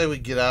 well, I say we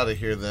get out of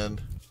here then.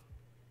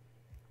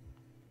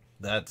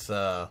 That's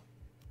one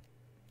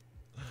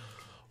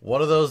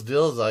of those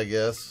deals, I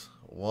guess.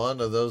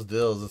 One of those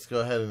deals. Let's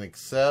go ahead and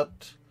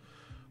accept.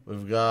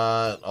 We've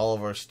got all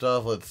of our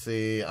stuff. Let's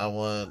see. I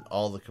want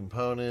all the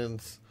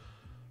components.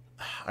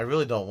 I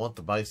really don't want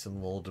the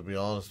bison wool, to be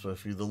honest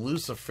with you. The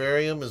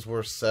Luciferium is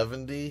worth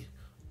 70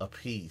 a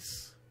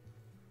piece.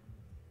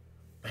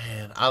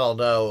 Man, I don't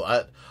know.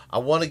 I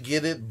want to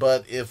get it,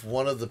 but if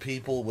one of the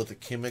people with a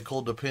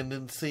chemical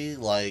dependency,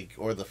 like,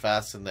 or the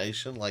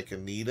fascination, like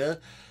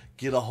Anita,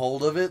 get a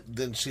hold of it,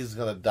 then she's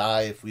going to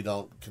die if we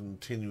don't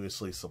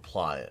continuously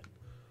supply it.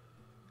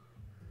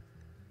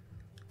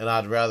 And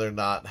I'd rather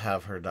not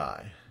have her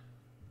die.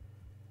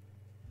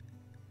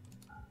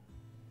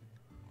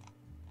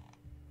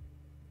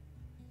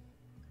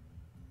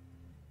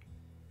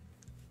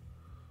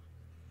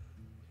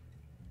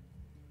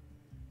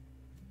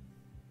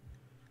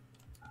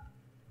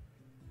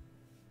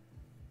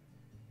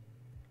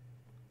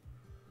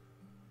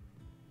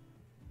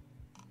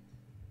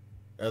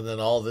 And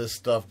then all this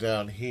stuff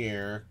down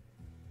here.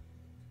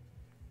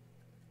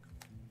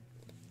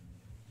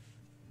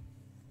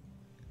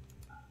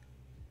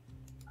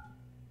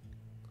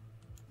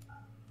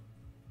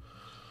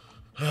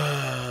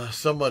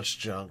 So much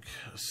junk.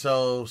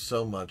 So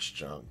much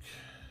junk.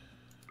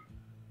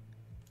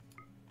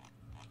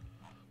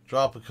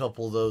 Drop a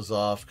couple of those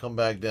off. Come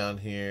back down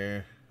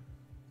here.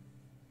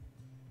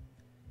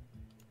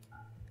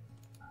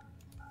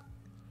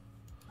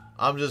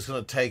 I'm just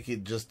going to take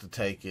it just to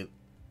take it.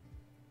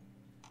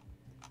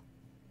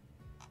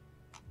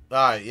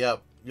 Alright,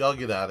 yep. Y'all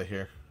get out of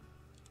here.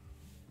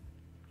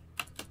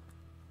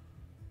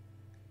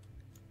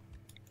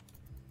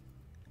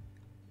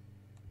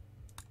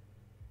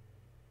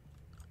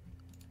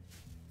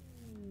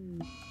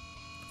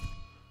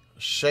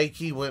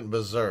 Shaky went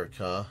berserk,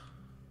 huh?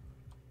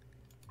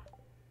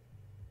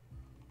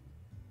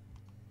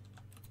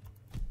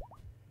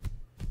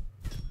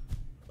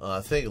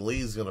 I think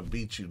Lee's gonna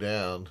beat you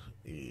down.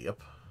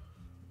 Yep.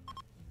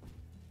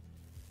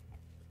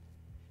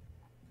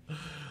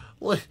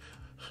 Look,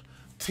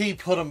 T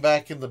put him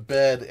back in the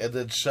bed and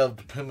then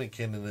shoved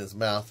pemmican in his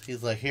mouth.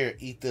 He's like, here,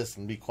 eat this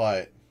and be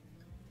quiet.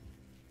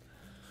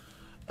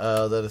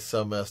 That is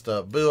so messed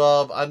up.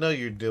 Boob, I know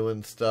you're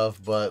doing stuff,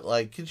 but,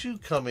 like, could you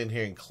come in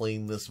here and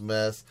clean this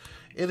mess?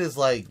 It is,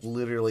 like,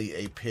 literally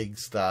a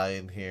pigsty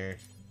in here.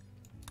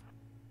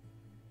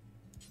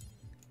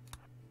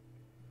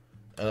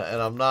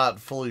 And I'm not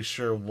fully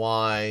sure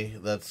why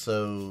that's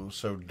so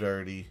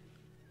dirty.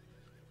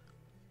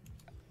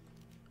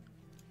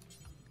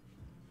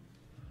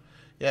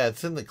 Yeah,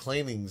 it's in the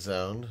cleaning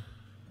zone.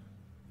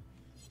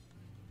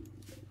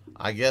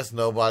 I guess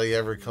nobody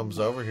ever comes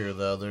over here,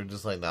 though. They're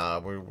just like, nah,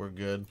 we're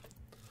good.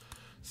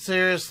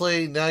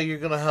 Seriously, now you're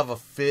going to have a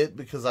fit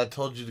because I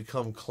told you to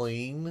come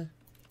clean?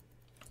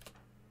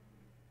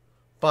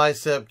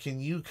 Bicep, can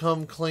you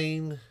come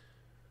clean?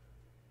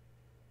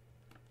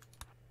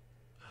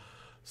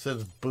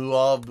 Since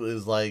Buob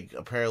is like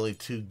apparently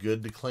too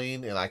good to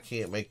clean and I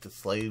can't make the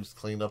slaves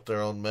clean up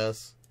their own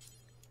mess.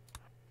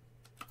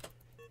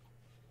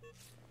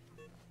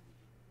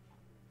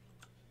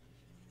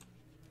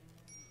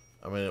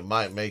 I mean, it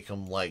might make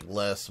them like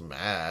less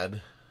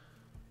mad.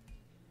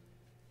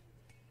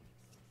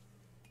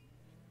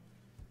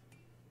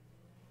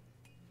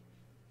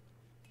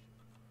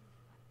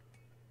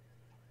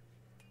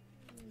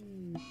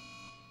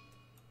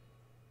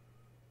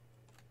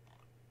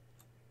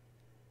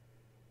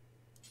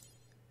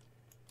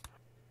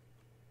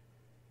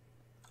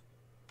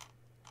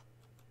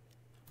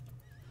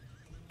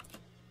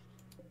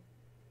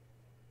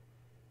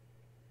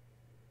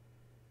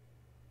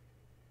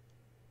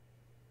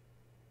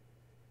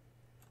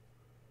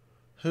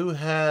 Who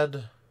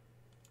had...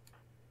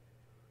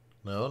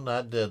 No,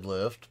 not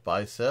deadlift.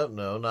 Bicep?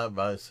 No, not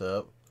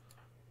bicep.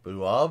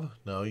 Buob?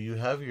 No, you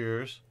have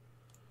yours.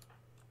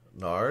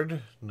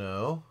 Nard?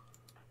 No.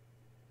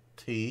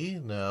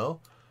 T? No.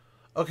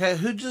 Okay,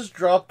 who just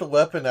dropped a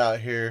weapon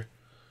out here?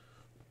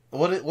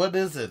 What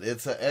is it?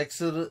 It's an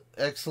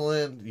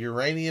excellent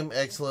uranium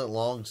excellent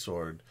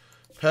longsword.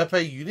 Pepe,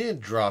 you didn't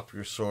drop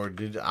your sword,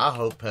 did you? I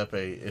hope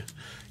Pepe...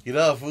 You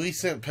know, if we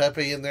sent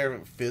Pepe in there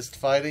fist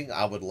fighting,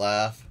 I would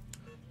laugh.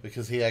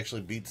 Because he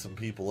actually beat some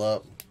people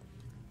up.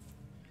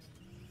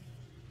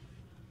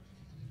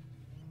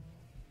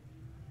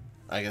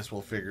 I guess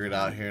we'll figure it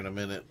out here in a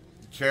minute.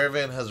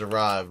 Caravan has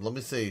arrived. Let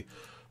me see.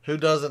 Who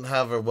doesn't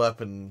have a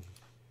weapon?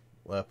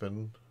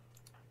 Weapon.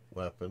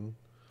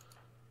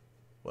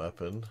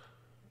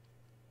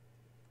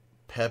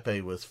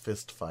 Pepe was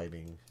fist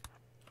fighting.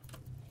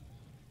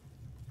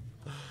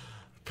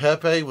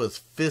 Pepe was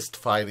fist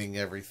fighting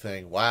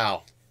everything.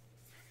 Wow.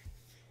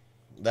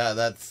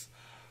 That's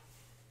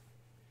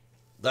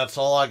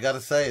all I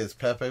gotta say is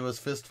Pepe was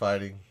fist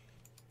fighting.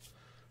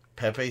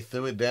 Pepe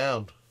threw it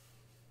down.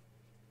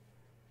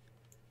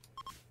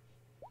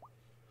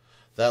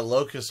 That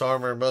locust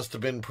armor must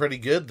have been pretty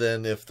good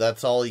then if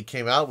that's all he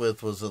came out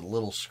with was a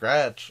little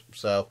scratch.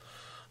 So,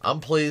 I'm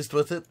pleased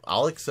with it.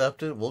 I'll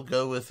accept it. We'll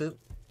go with it.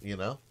 You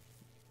know.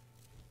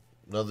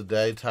 Another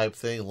day type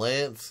thing.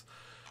 Lance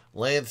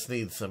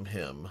needs some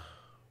him.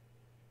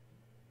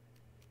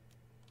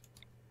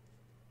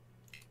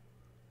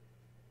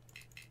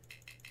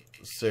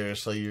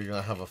 Seriously, you're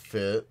going to have a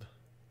fit.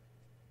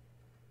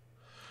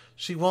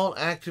 She won't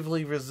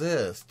actively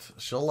resist.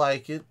 She'll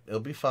like it. It'll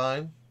be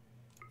fine.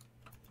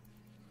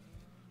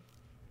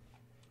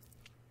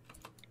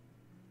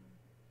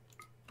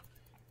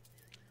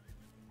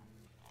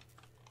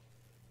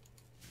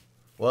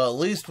 Well, at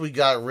least we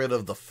got rid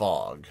of the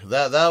fog.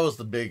 That was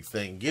the big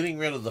thing. Getting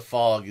rid of the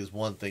fog is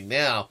one thing.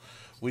 Now,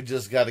 we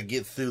just got to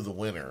get through the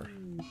winter.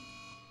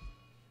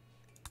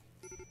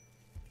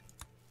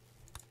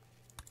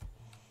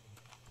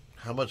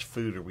 How much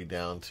food are we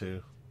down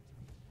to?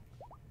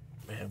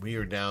 Man, we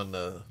are down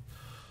to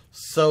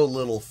so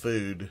little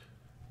food.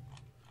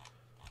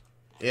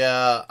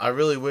 Yeah, I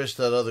really wish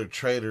that other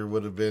trader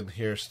would have been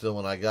here still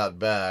when I got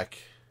back.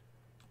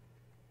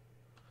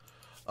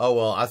 Oh,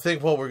 well, I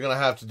think what we're going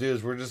to have to do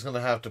is we're just going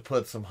to have to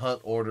put some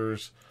hunt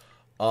orders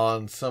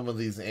on some of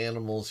these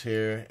animals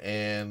here.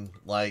 And,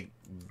 like,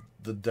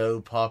 the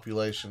doe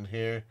population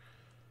here.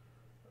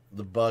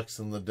 The bucks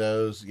and the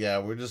does. Yeah,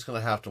 we're just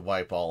going to have to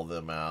wipe all of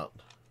them out.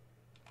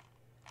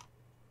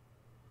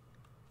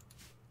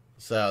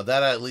 So,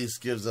 that at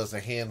least gives us a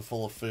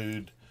handful of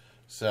food.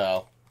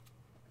 So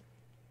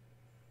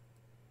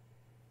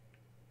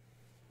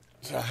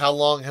how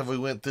long have we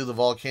went through the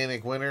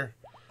volcanic winter?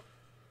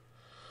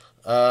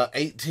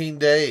 18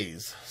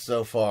 days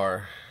so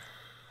far.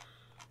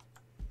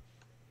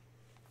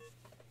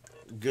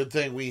 Good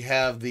thing we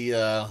have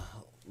the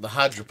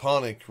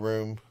hydroponic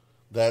room.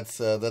 That's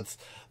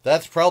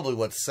probably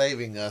what's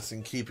saving us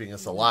and keeping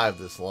us alive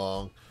this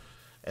long.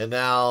 And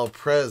now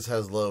Prez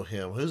has low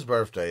him. Whose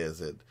birthday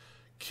is it?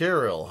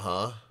 Kirill,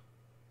 huh?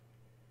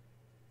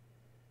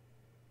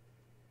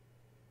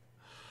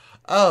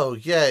 Oh,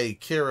 yay,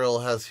 Kirill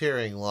has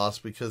hearing loss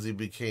because he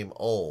became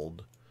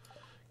old.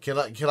 Can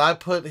I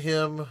put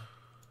him...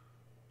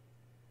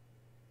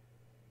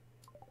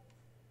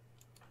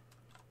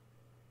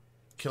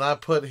 Can I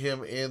put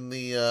him in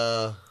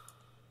the,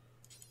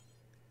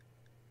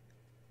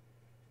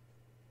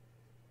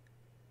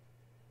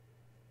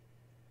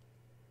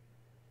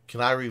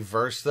 Can I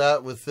reverse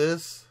that with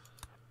this?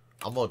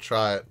 I'm going to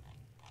try it.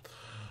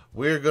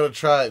 We're going to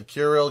try it.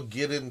 Kirill,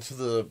 get into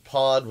the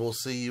pod. We'll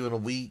see you in a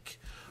week.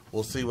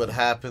 We'll see what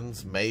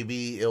happens.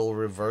 Maybe it'll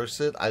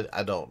reverse it.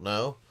 I don't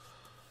know.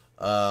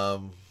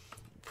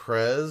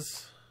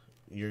 Prez,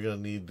 you're gonna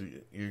need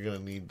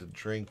to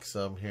drink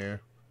some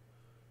here.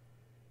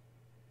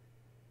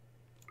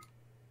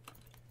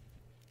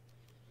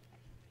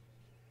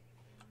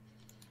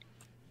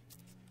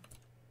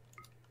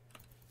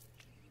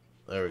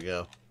 There we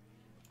go.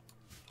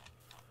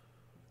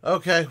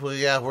 Okay, well,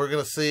 yeah, we're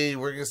gonna see.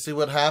 We're gonna see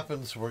what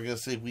happens. We're gonna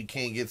see if we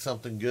can't get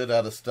something good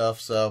out of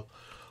stuff. So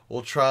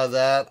we'll try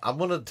that. I'm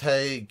gonna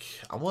take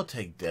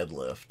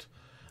deadlift,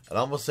 and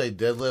I'm gonna say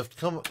deadlift.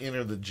 Come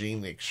enter the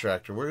gene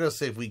extractor. We're gonna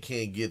see if we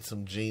can't get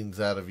some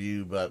genes out of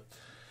you. But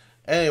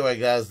anyway,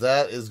 guys,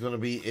 that is gonna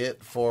be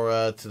it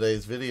for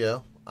today's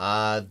video.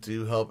 I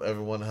do hope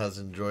everyone has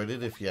enjoyed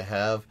it. If you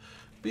have,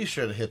 be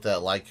sure to hit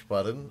that like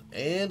button.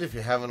 And if you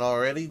haven't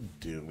already,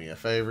 do me a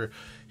favor,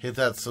 hit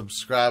that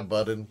subscribe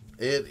button.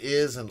 It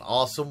is an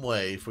awesome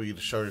way for you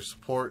to show your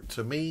support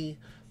to me,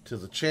 to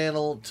the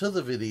channel, to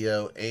the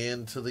video,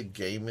 and to the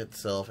game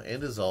itself.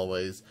 And as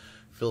always,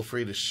 feel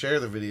free to share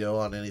the video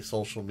on any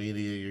social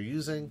media you're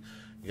using.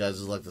 You guys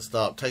just like to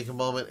stop, take a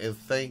moment, and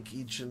thank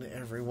each and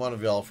every one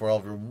of y'all for all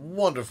of your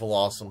wonderful,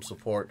 awesome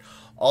support.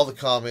 All the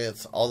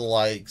comments, all the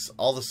likes,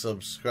 all the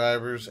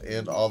subscribers,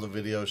 and all the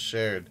videos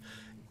shared.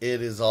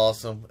 It is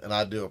awesome, and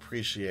I do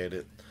appreciate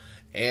it.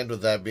 And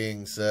with that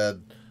being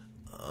said,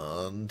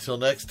 until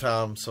next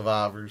time,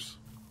 survivors,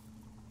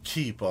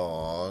 keep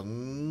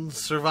on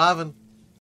surviving.